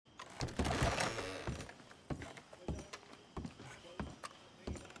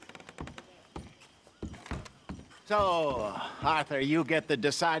So, Arthur, you get the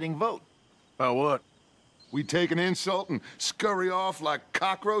deciding vote. About what? We take an insult and scurry off like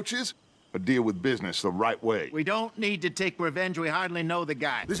cockroaches? Or deal with business the right way? We don't need to take revenge. We hardly know the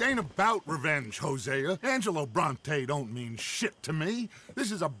guy. This ain't about revenge, Hosea. Angelo Bronte don't mean shit to me.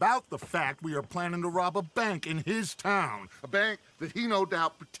 This is about the fact we are planning to rob a bank in his town. A bank that he no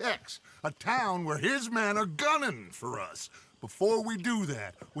doubt protects. A town where his men are gunning for us. Before we do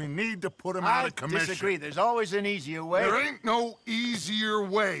that, we need to put him out of commission. I disagree. There's always an easier way. There ain't no easier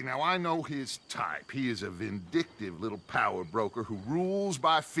way. Now, I know his type. He is a vindictive little power broker who rules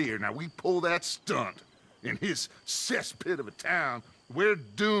by fear. Now, we pull that stunt in his cesspit of a town, we're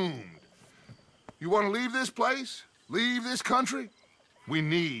doomed. You want to leave this place? Leave this country? We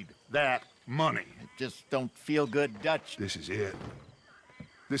need that money. It just don't feel good, Dutch. This is it.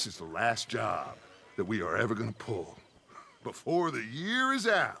 This is the last job that we are ever going to pull. Before the year is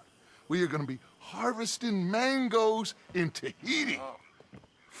out, we are going to be harvesting mangoes in Tahiti.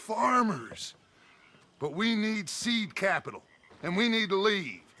 Farmers. But we need seed capital, and we need to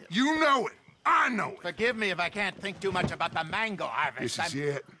leave. You know it. I know it. Forgive me if I can't think too much about the mango harvest. This is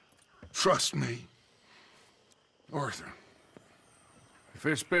it. Trust me. Arthur. If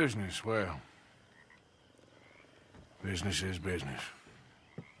it's business, well, business is business.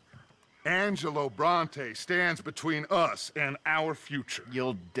 Angelo Bronte stands between us and our future.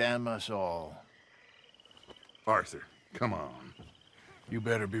 You'll damn us all. Arthur, come on. You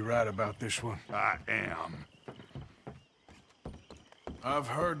better be right about this one. I am. I've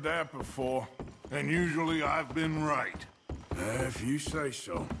heard that before. And usually I've been right. If you say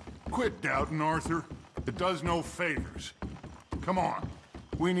so. Quit doubting, Arthur. It does no favors. Come on.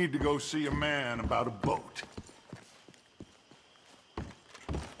 We need to go see a man about a boat.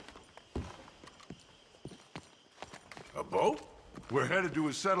 A boat? We're headed to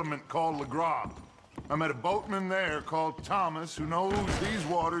a settlement called Le Gras. I met a boatman there called Thomas who knows these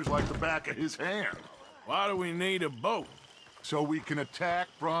waters like the back of his hand. Why do we need a boat? So we can attack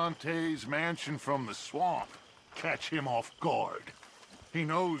Bronte's mansion from the swamp. Catch him off guard. He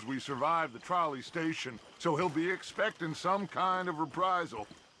knows we survived the trolley station, so he'll be expecting some kind of reprisal.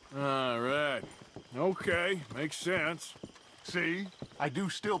 All right. Okay, makes sense. See? I do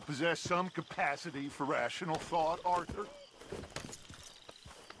still possess some capacity for rational thought, Arthur.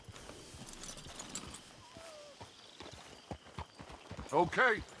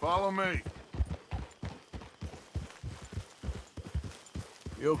 Okay, follow me.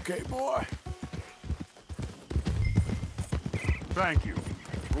 You okay, boy? Thank you.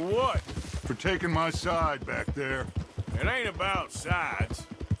 For what? For taking my side back there. It ain't about sides.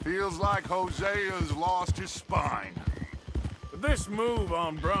 Feels like Hosea's lost his spine. But this move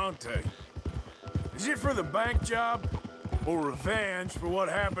on Bronte, is it for the bank job or revenge for what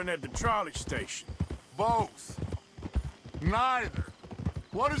happened at the trolley station? Both. Neither.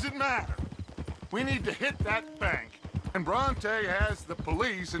 What does it matter? We need to hit that bank, and Bronte has the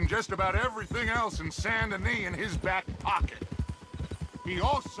police and just about everything else in Saint Denis in his back pocket. He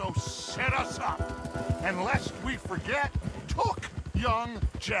also set us up, and lest we forget, took young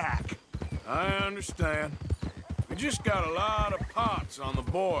Jack. I understand. We just got a lot of pots on the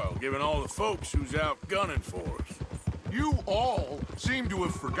boil, given all the folks who's out gunning for us. You all seem to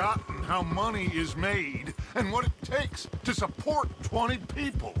have forgotten how money is made and what it takes to support 20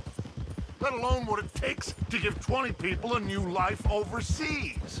 people. Let alone what it takes to give 20 people a new life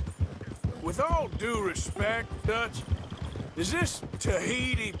overseas. With all due respect, Dutch, is this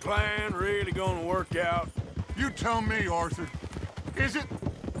Tahiti plan really gonna work out? You tell me, Arthur. Is it?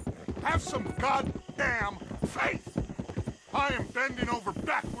 Have some goddamn faith. I am bending over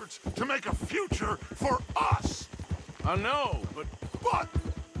backwards to make a future for us. I know, but... But?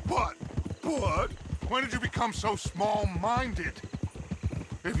 When did you become so small-minded?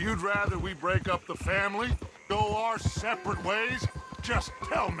 If you'd rather we break up the family, go our separate ways, just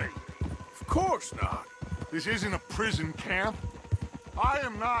tell me. Of course not. This isn't a prison camp. I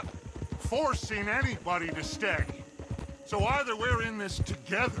am not forcing anybody to stay. So either we're in this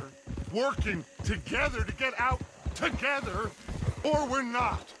together, working together to get out together, or we're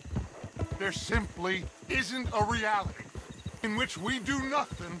not. There simply isn't a reality in which we do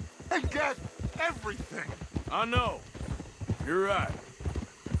nothing and get everything. I know. You're right.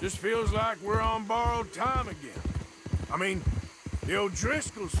 Just feels like we're on borrowed time again. I mean, the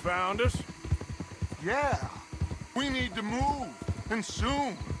O'Driscolls found us. Yeah. We need to move, and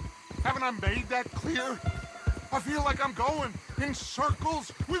soon. Haven't I made that clear? I feel like I'm going in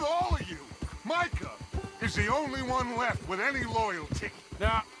circles with all of you. Micah is the only one left with any loyalty.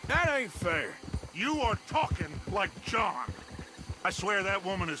 Now, that ain't fair. You are talking like John. I swear that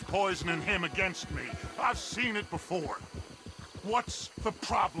woman is poisoning him against me. I've seen it before. What's the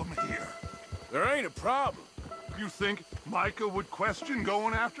problem here? There ain't a problem. You think Micah would question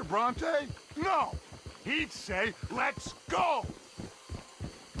going after Bronte? No! He'd say, let's go!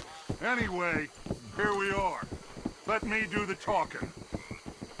 Anyway, here we are. Let me do the talking.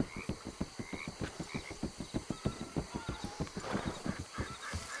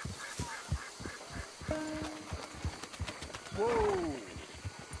 Whoa!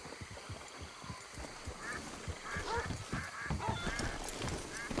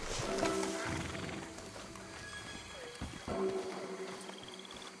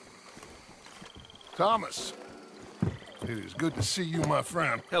 Thomas, it is good to see you, my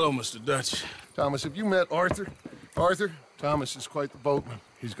friend. Hello, Mr. Dutch. Thomas, have you met Arthur? Arthur, Thomas is quite the boatman.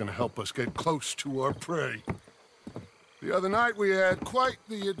 He's gonna help us get close to our prey. The other night we had quite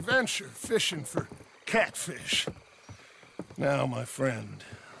the adventure fishing for catfish. Now, my friend,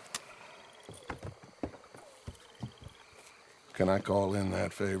 can I call in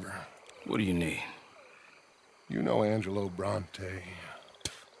that favor? What do you need? You know Angelo Bronte.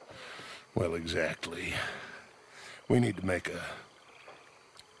 Well, exactly. We need to make a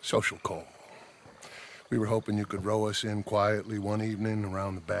social call. We were hoping you could row us in quietly one evening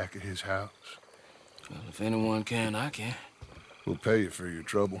around the back of his house. Well, if anyone can, I can. We'll pay you for your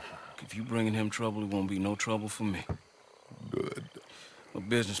trouble. If you bringing him trouble, it won't be no trouble for me. Good. My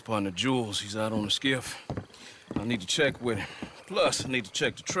business partner, Jules, he's out on the skiff. I need to check with him. Plus, I need to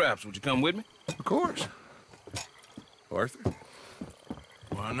check the traps. Would you come with me? Of course. Arthur?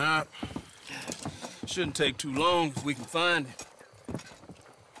 Why not? Shouldn't take too long if we can find it.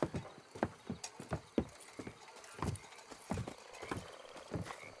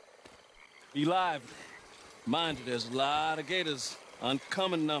 Be lively. Mind you, there's a lot of gators.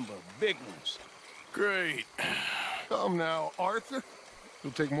 Uncommon number, big ones. Great. Come now, Arthur.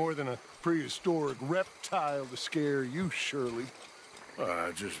 It'll take more than a prehistoric reptile to scare you, Shirley.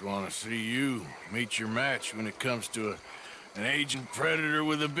 I just want to see you meet your match when it comes to an aging predator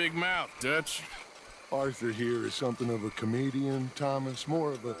with a big mouth, Dutch. Arthur here is something of a comedian, Thomas.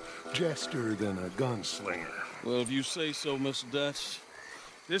 More of a jester than a gunslinger. Well, if you say so, Mr. Dutch.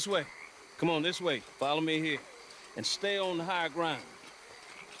 This way. Come on, this way. Follow me here. And stay on the higher ground.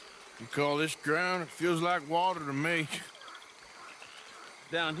 You call this ground? It feels like water to me.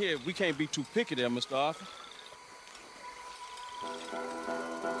 Down here, we can't be too picky there, Mr. Arthur.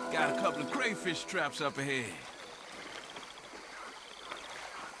 Got a couple of crayfish traps up ahead.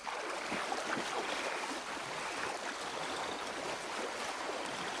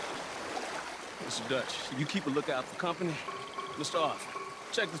 Mr. Dutch, you keep a lookout for company. Mr. Arthur,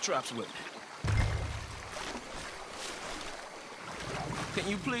 check the traps with me. Can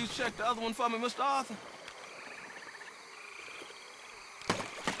you please check the other one for me, Mr. Arthur?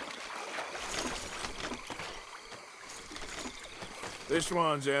 This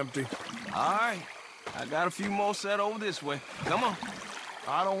one's empty. All right. I got a few more set over this way. Come on.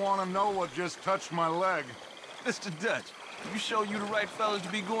 I don't want to know what just touched my leg. Mr. Dutch, you sure you the right fellas to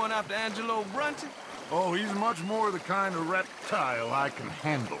be going after Angelo Bronte? Oh, he's much more the kind of reptile I can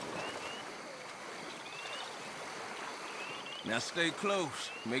handle. Now stay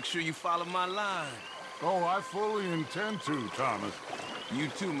close. Make sure you follow my line. Oh, I fully intend to, Thomas. You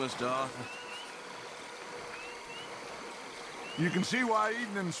too, Mr. Arthur. You can see why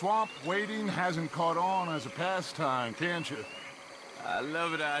eating in swamp waiting hasn't caught on as a pastime, can't you? I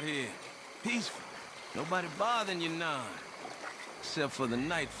love it out here. Peaceful. Nobody bothering you none. Except for the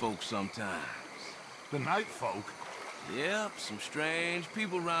night folk sometimes. The night folk? Yep, some strange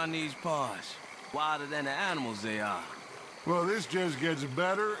people around these parts. Wilder than the animals they are. Well, this just gets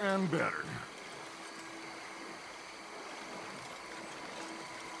better and better.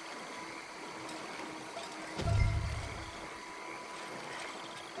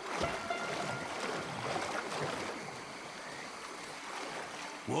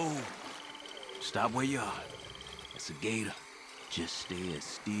 Whoa. Stop where you are. It's a gator. Just stay as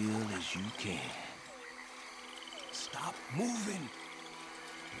still as you can. Stop moving.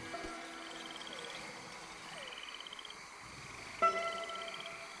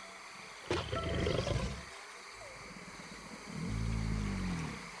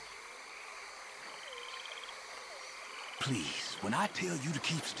 Please, when I tell you to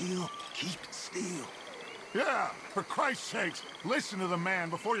keep still, keep still. Yeah, for Christ's sakes, listen to the man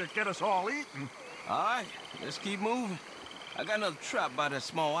before you get us all eaten. All right, let's keep moving. I got another trap by that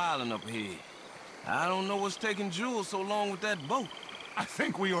small island up here. I don't know what's taking Jules so long with that boat. I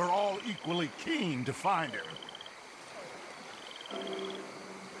think we are all equally keen to find him.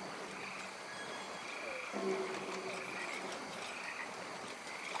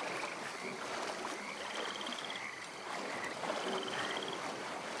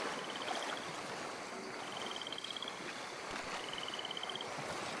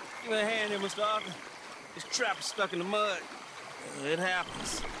 Give me a hand here, Mr. Arthur. This trap is stuck in the mud. It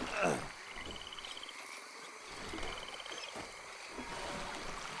happens.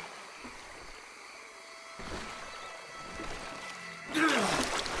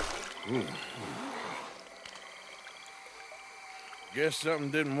 Guess something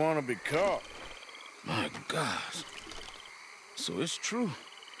didn't want to be caught. My gosh. So it's true.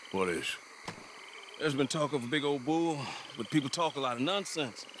 What is? There's been talk of a big old bull, but people talk a lot of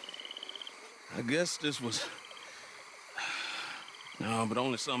nonsense. I guess this was... No, but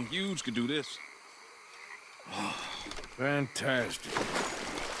only something huge could do this. Fantastic.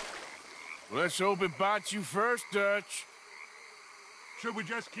 Let's hope it bites you first, Dutch. Should we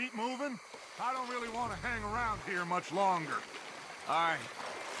just keep moving? I don't really want to hang around here much longer. All right.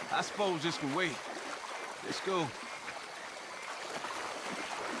 I suppose this can wait. Let's go.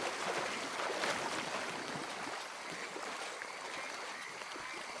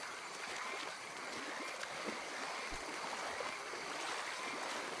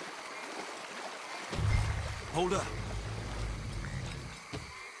 Hold up.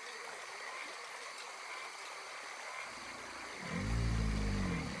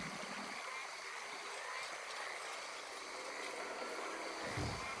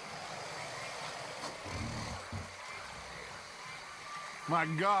 My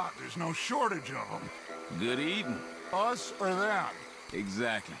God, there's no shortage of them. Good eating. Us or them?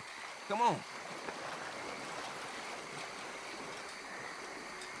 Exactly. Come on.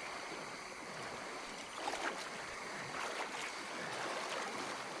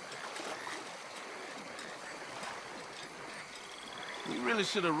 We really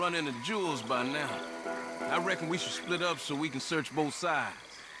should have run into Jules by now. I reckon we should split up so we can search both sides.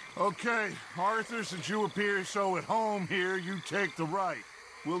 Okay, Arthur, since you appear so at home here, you take the right.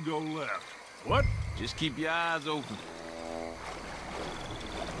 We'll go left. What? Just keep your eyes open.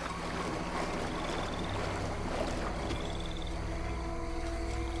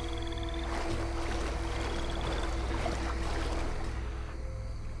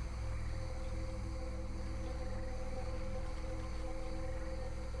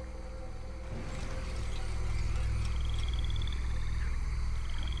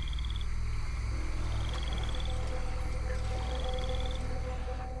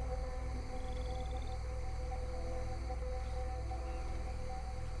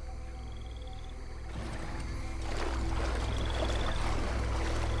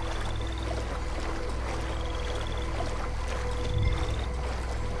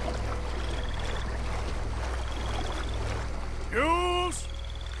 Jules!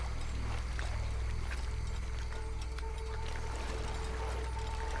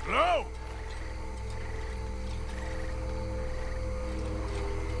 Hello?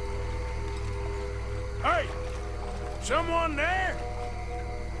 Hey! Someone there?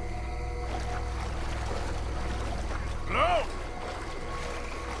 Hello?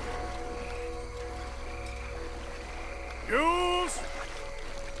 Jules?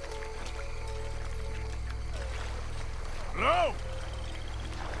 Hello?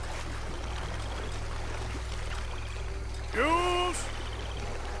 Jules?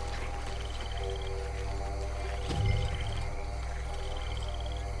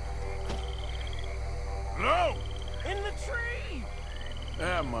 Hello? In the tree!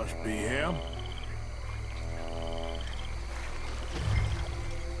 That must be him.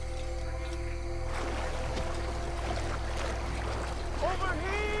 Over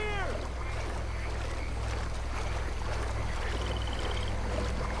here!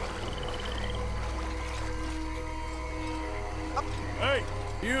 Hey,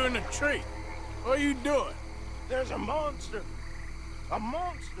 you in the tree. What are you doing? There's a monster! A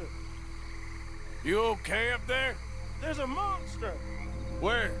monster! You okay up there? There's a monster!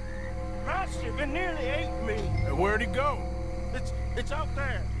 Where? Massive, it nearly ate me! And where'd he go? It's out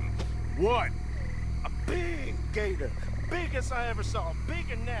there! What? A big gator! Biggest I ever saw, big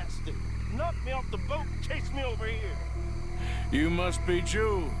and nasty! Knocked me off the boat and chased me over here! You must be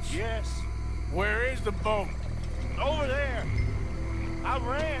Jules. Yes, Where is the boat? over there! I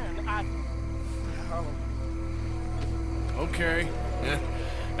ran, Okay.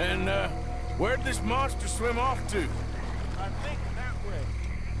 And, where'd this monster swim off to? I think that way.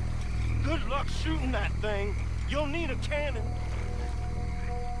 Good luck shooting that thing. You'll need a cannon.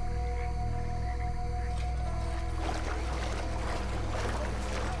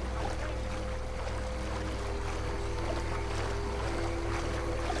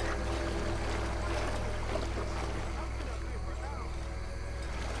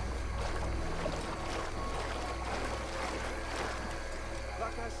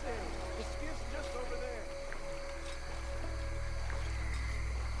 Like I said, the skiff's just over there.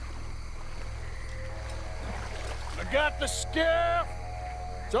 got the skiff?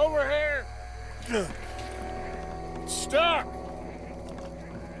 It's over here. It's stuck.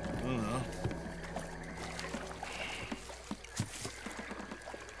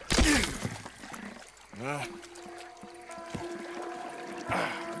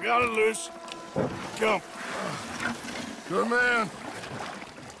 Got it loose. Come. Good man.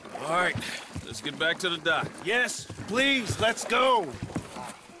 All right, let's get back to the dock. Yes, please, let's go.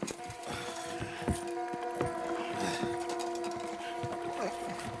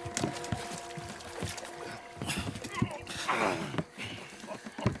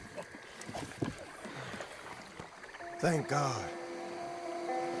 Thank God.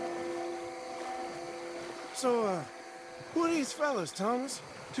 So, who are these fellas, Thomas?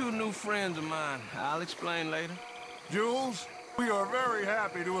 Two new friends of mine. I'll explain later. Jules, we are very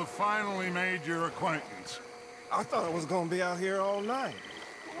happy to have finally made your acquaintance. I thought I was gonna be out here all night.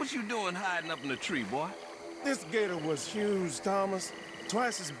 What you doing hiding up in the tree, boy? This gator was huge, Thomas.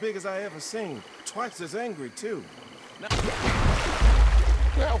 Twice as big as I ever seen. Twice as angry, too. Now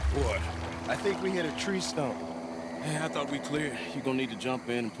What? I think we hit a tree stump. hey, I thought we cleared. You gonna need to jump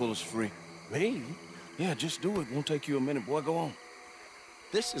in and pull us free. Me? Yeah, just do it. Won't take you a minute, boy. Go on.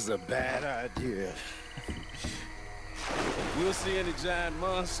 This is a bad idea. We'll see any giant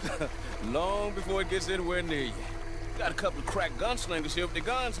monster long before it gets anywhere near you. Got a couple of crack gunslingers here with their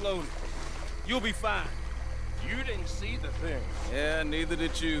guns loaded. You'll be fine. You didn't see the thing. Yeah, neither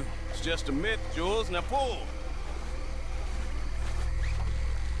did you. It's just a myth, Jules. Now pull.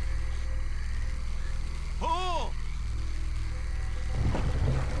 Pull!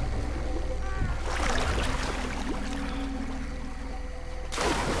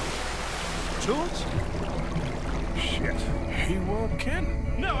 George? Shit, he won't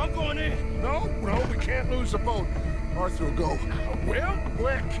kidding. No, I'm going in. No, we can't lose the boat. Arthur will go. Well,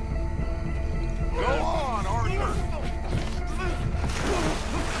 quick. Go on, Arthur.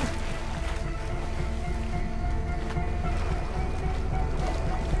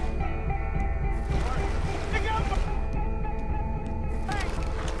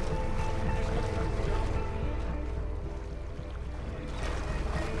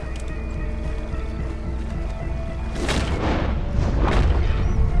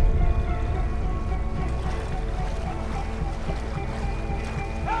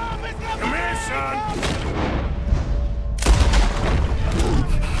 Come here, son.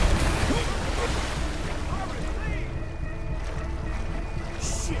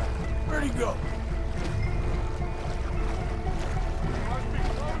 Shit, where'd he go? Must be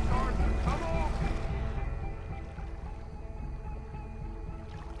close, Arthur. Come on.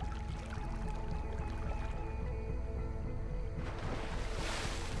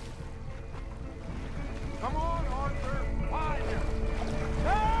 Come on, Arthur. Find him.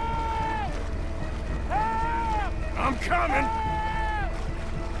 Help! Help! I'm coming.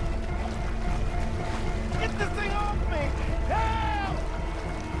 Get this thing off me! Help!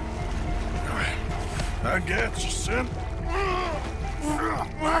 I got you, son.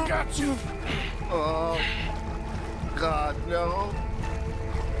 I got you. Oh, God, no.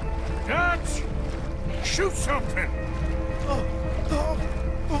 Dutch! Shoot something!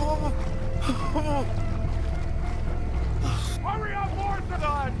 Hurry up, Arthur!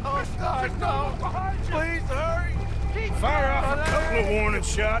 God, oh, God, no. Behind you! Please hurry. Fire off a couple of warning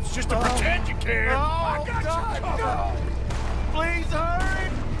shots just to pretend you care. Oh, God, no. Please hurry.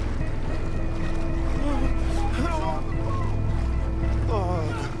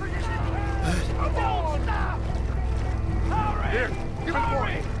 Don't stop! Hurry! Here, give me the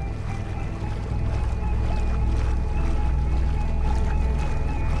boy.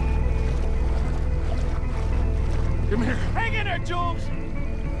 Come here. Hang in there, Jules.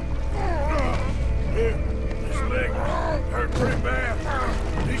 Here, this leg hurt pretty bad.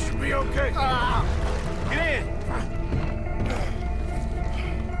 He should be okay. Get in.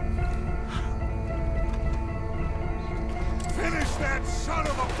 Finish that son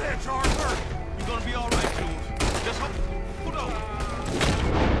of a bitch, Arthur! You're gonna be all right, Jules. Just hold on.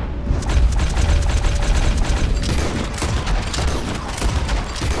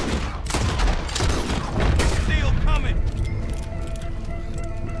 It's still coming.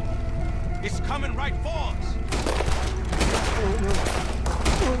 It's coming right for us.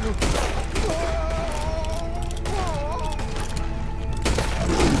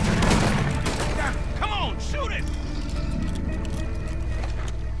 Come on, shoot it.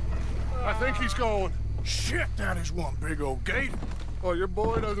 I think he's going. Shit, that is one big old gator. Oh, your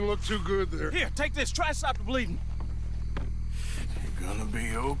boy doesn't look too good there. Here, take this. Try and stop the bleeding. You're gonna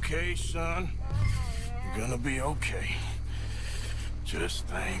be okay, son. You're gonna be okay. Just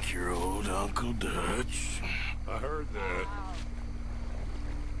thank your old Uncle Dutch. I heard that.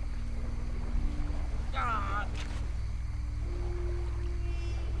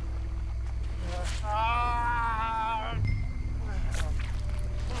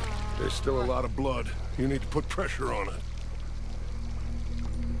 There's still a lot of blood. You need to put pressure on it.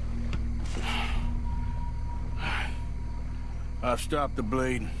 I've stopped the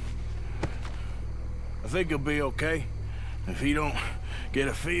bleeding. I think he'll be okay. If he don't get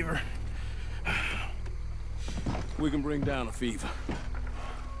a fever. We can bring down a fever.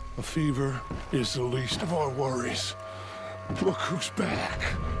 A fever is the least of our worries. Look who's back.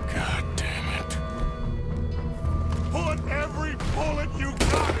 God damn it. Put every bullet you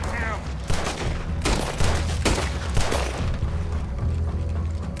got in him!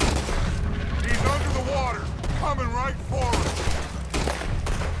 He's under the water, coming right for us.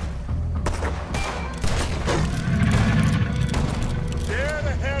 Dead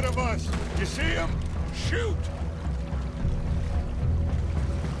ahead of us. You see him? Shoot!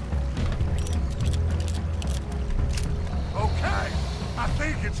 Okay, I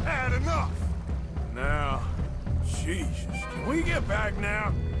think it's had enough. Now, Jesus, can we get back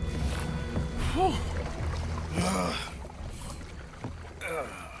now?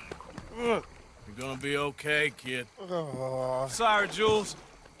 You're gonna be okay, kid. Sorry, Jules.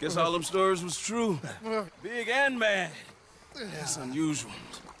 Guess all them stories was true. Big and mad. That's unusual.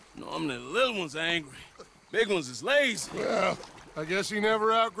 Normally the little ones are angry. Big ones is lazy. Well, I guess he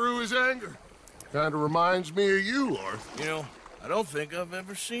never outgrew his anger. Kinda reminds me of you, Arthur. You know, I don't think I've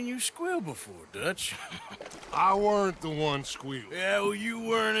ever seen you squeal before, Dutch. I weren't the one squealing. Yeah, well, you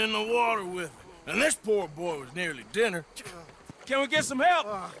weren't in the water with him. And this poor boy was nearly dinner. Can we get some help?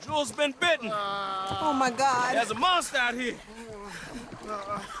 Jules been bitten. Oh my God. There's a monster out here.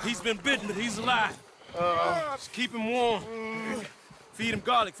 He's been bitten, but he's alive. Just keep him warm. Feed him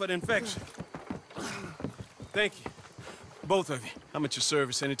garlic for the infection. Thank you. Both of you. I'm at your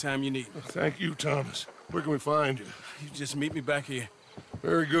service anytime you need me. Thank you, Thomas. Where can we find you? You just meet me back here.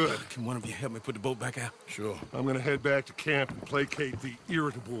 Very good. Can one of you help me put the boat back out? Sure. I'm gonna head back to camp and placate the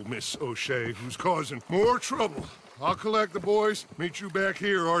irritable Miss O'Shea, who's causing more trouble. I'll collect the boys. Meet you back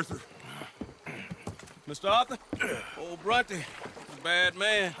here, Arthur. Mr. Arthur? Old Brunty. A bad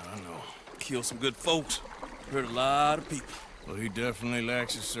man. I know. Killed some good folks. Hurt a lot of people. Well, he definitely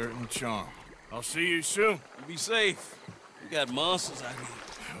lacks a certain charm. I'll see you soon. You be safe. We got monsters out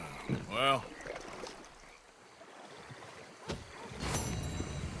here. Well...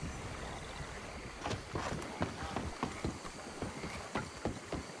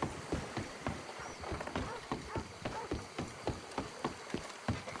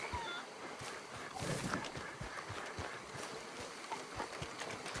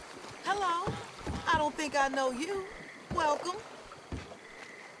 Hello. I don't think I know you. Welcome.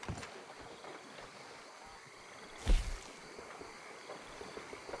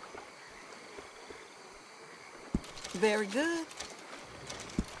 Very good.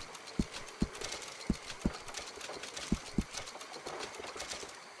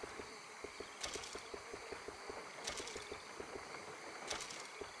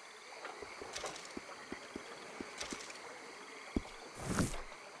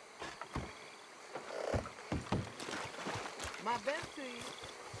 My best to you.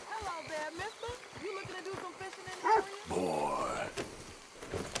 Hello there, mister. You looking to do some fishing in the area? Boy.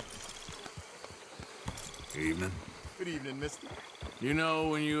 Evening. Good evening, mister. You know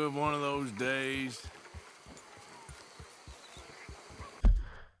when you have one of those days?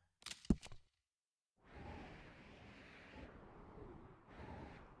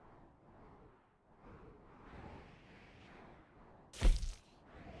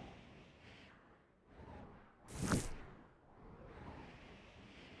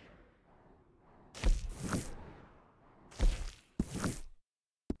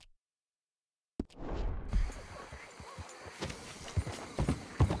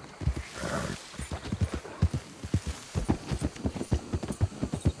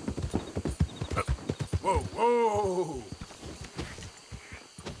 Whoa, whoa!